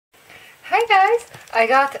Hi guys! I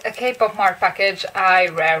got a K-pop Mart package. I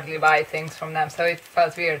rarely buy things from them, so it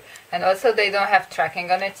felt weird. And also they don't have tracking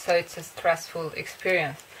on it, so it's a stressful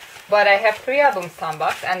experience. But I have 3 albums to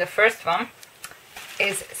unbox, and the first one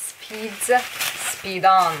is Speed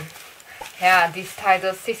On. Yeah, these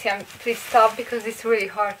titles, Sisian, please stop because it's really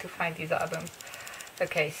hard to find these albums.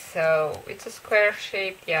 Okay, so it's a square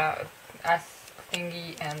shape, yeah, S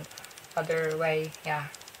thingy and other way, yeah.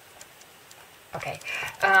 Okay,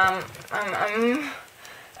 I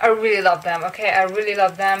really love them, okay, I really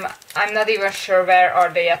love them. I'm not even sure where are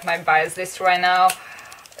they at my bias list right now.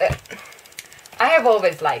 I have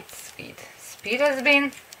always liked Speed. Speed has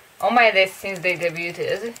been on my list since they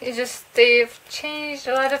debuted. It's just they've changed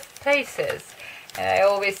a lot of places. And I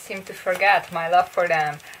always seem to forget my love for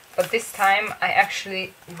them. But this time I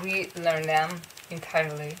actually relearned them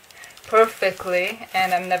entirely. Perfectly.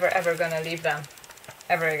 And I'm never ever gonna leave them.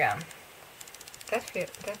 Ever again.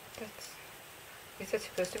 Is it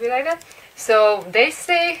supposed to be like that? So they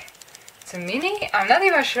say it's a mini. I'm not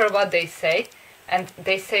even sure what they say. And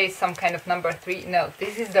they say some kind of number 3. No,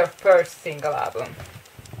 this is their first single album.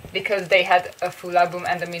 Because they had a full album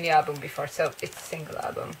and a mini album before. So it's a single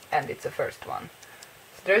album. And it's the first one.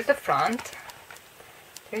 So there's the front.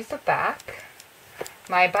 There's the back.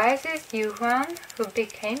 My bias is Yuhwan, who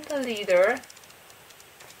became the leader.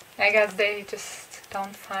 I guess they just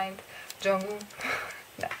don't find Jungkook.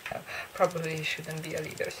 No, probably he shouldn't be a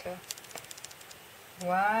leader, so.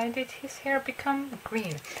 Why did his hair become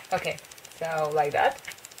green? Okay, so like that.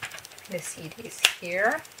 The CD is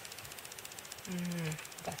here.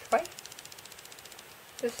 That way.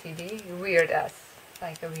 The CD, weird S,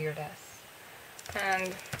 like a weird S.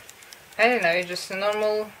 And I don't know, it's just a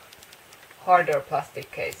normal, harder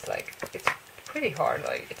plastic case. Like, it's pretty hard,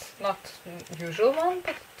 like, it's not usual one,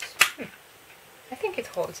 but it's, I think it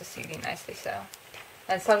holds the CD nicely, so.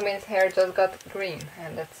 And Sungmin's hair just got green,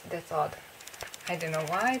 and that's odd. I don't know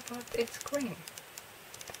why, but it's green.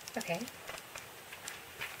 Okay.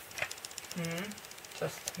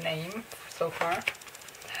 Just name so far.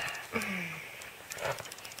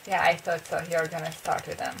 Yeah, I thought so. You're gonna start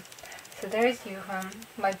with them. So there is Yuhwan,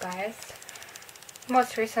 my biased,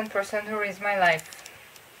 most recent person who is my life.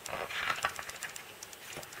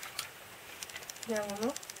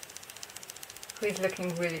 Yellow. Who is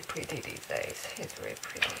looking really pretty these days. He's really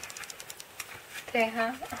pretty.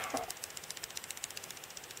 Teha.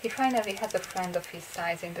 He finally has a friend of his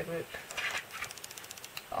size in the group.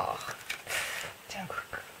 Oh,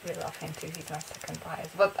 Jungkook. We love him too. He's my second bias.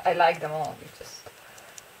 But I like them all. We just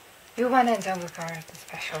Yuhwan and Jungkook are the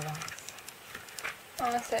special ones. Oh,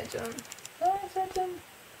 SuJu. Oh, SuJu.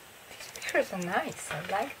 These pictures are nice. I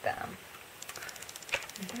like them.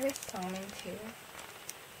 And there is Sungmin too.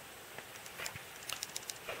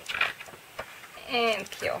 And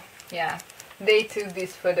Kyo. Yeah. They took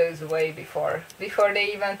these photos way before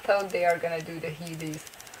they even thought they are gonna do the Heelys.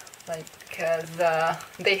 Like, because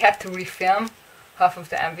they had to refilm half of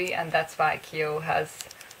the MV, and that's why Kyo has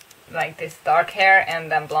like this dark hair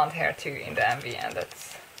and then blonde hair too in the MV, and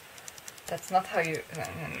that's not how you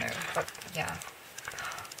no, but yeah.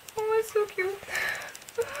 Oh, it's so cute.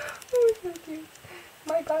 Oh, it's so cute.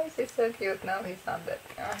 My guy is so cute. No, he's not that.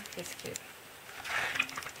 He's cute.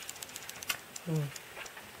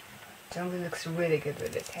 Jungkook looks really good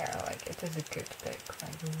with his hair, like it is a good pick, like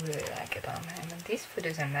I really like it on him, and these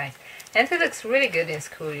photos are nice, and he looks really good in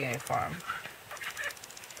school uniform.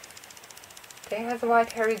 They has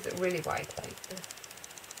white hair, is really white like this.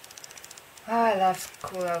 Oh, I love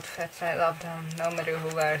school outfits, I love them, no matter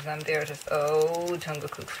who wears them, they're just, oh,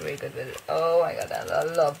 Jungkook looks really good with it. Oh my god, I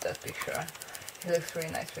love that picture. He looks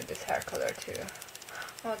really nice with this hair color too.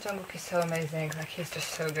 Oh, Jungkook is so amazing, like he's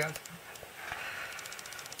just so good.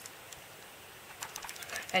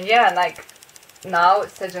 And yeah, like, now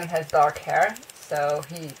SuJu has dark hair, so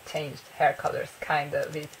he changed hair colors kinda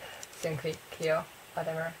with Sungmin, Kyo,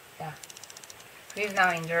 whatever, yeah. He's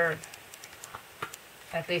now injured.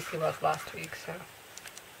 At least he was last week, so.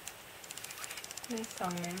 This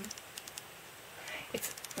Sungmin.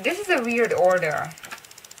 This is a weird order.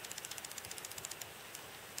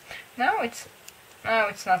 No, it's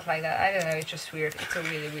not like that. I don't know, it's just weird. It's a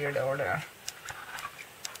really weird order.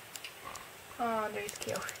 Oh, there's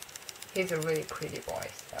Kyo. He's a really pretty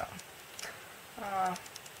boy, so. I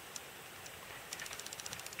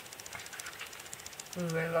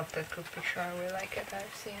really love that group picture. I really like it.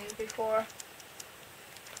 I've seen it before.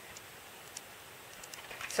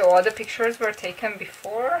 So all the pictures were taken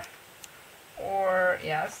before? Or,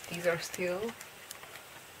 yes, these are still.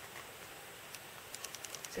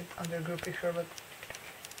 It's another group picture, but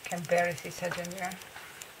can barely see SuJu here.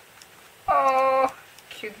 Oh,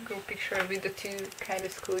 cute group picture with the two kind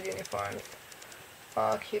of school uniforms.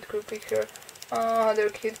 Oh, cute group picture. Oh, other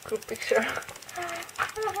cute group picture.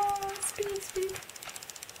 Speed.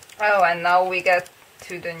 Oh, and now we get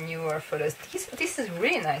to the newer photos. This is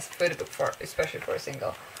really nice photo book for, especially for a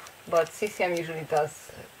single. But CCM usually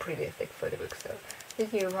does pretty thick photo books. So this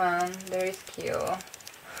Yuhwan, there is Kyo.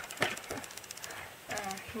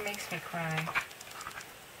 He makes me cry.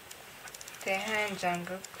 Taeha and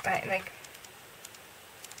Jungkook, like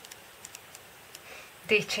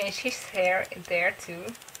they changed his hair there too.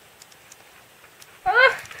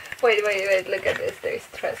 Ah! Wait, look at this. There's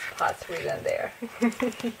trespass written there.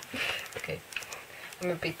 Okay, I'm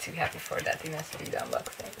a bit too happy for that in a speed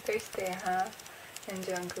unboxing. There's Taeha and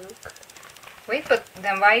Jungkook. Wait, but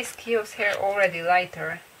then why is Kyo's hair already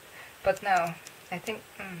lighter? But no, I think,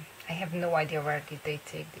 I have no idea where did they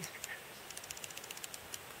take these pictures.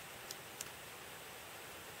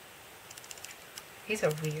 These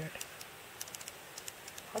are weird.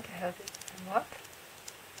 What the hell what?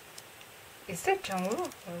 Is that Jungwoo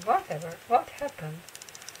or whatever? What happened?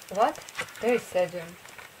 What? There is SuJu.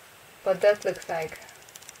 But that looks like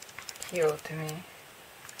Kyo to me.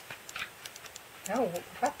 No,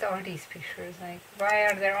 what are these pictures like? Why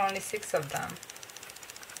are there only 6 of them?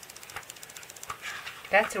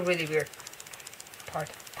 That's a really weird part.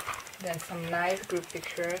 Then some nice group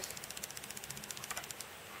pictures.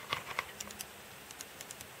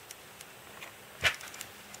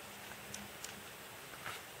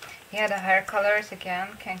 Yeah, the hair colors again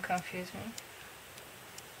can confuse me.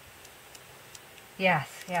 Yes.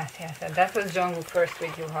 That was Jungkook first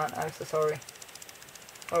with Yuhwan. I'm so sorry.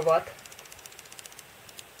 Or what?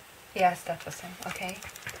 Yes, that was him. Okay.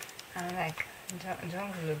 And like,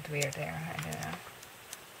 Jungkook looked weird there. I don't know.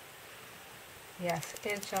 Yes,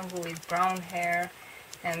 it's Jungkook with brown hair.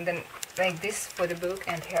 And then, like, this photo book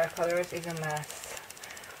and hair colors is a mess.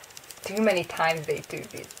 Too many times they took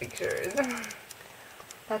these pictures.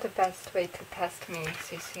 Not the best way to test me,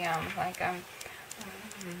 CCM. Like,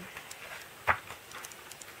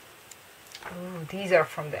 Ooh, these are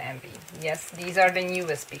from the MV. Yes, these are the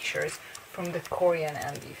newest pictures from the Korean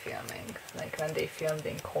MV filming. Like when they filmed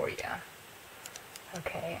in Korea.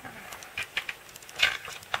 Okay.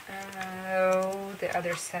 Oh, the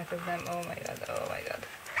other set of them. Oh my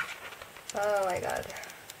god.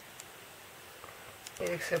 They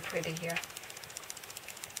look so pretty here.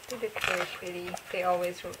 They look very pretty. They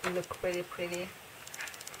always look really pretty.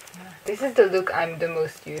 This is the look I'm the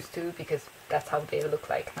most used to because that's how they look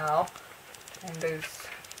like now. And those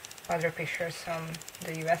other pictures from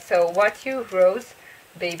the US. So What You, Rose,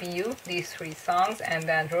 Baby You, these 3 songs, and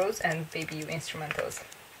then Rose and Baby You instrumentals.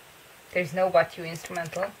 There's no What You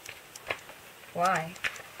instrumental. Why?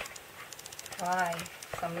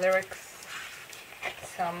 Some lyrics.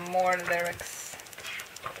 Some more lyrics.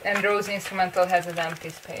 And Rose instrumental has an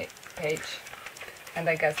empty page. And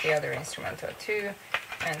I guess the other instrumental too.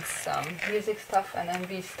 And some music stuff and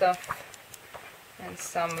MV stuff. And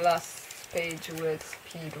some last page with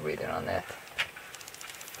speed written on it.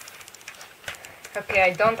 Okay,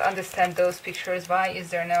 I don't understand those pictures. Why is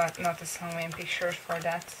there not a Sungmin picture for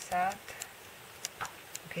that set?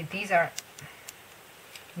 Okay,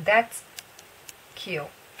 that's Kyo.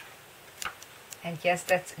 And yes,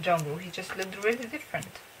 that's Jungkook. He just looked really different.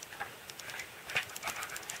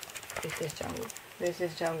 This is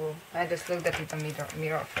Jungkook. I just looked at it on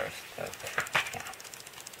mirror first. But yeah.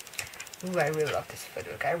 Ooh, I really love this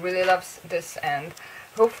photo. I really love this, and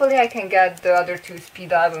hopefully I can get the other 2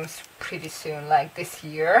 speed albums pretty soon. Like this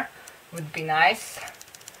year would be nice.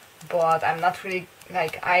 But I'm not really,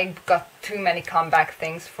 like, I got too many comeback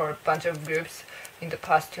things for a bunch of groups in the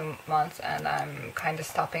past 2 months, and I'm kind of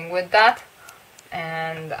stopping with that.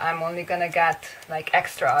 And I'm only gonna get like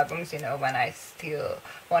extra albums, you know, when I still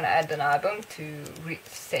want to add an album to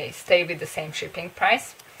stay with the same shipping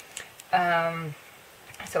price.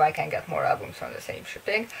 So I can get more albums from the same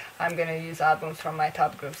shipping. I'm gonna use albums from my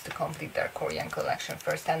top groups to complete their Korean collection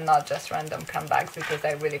first, and not just random comebacks, because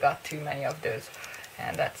I really got too many of those,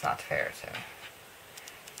 and that's not fair. So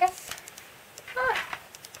yes.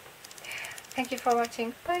 Thank you for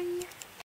watching. Bye.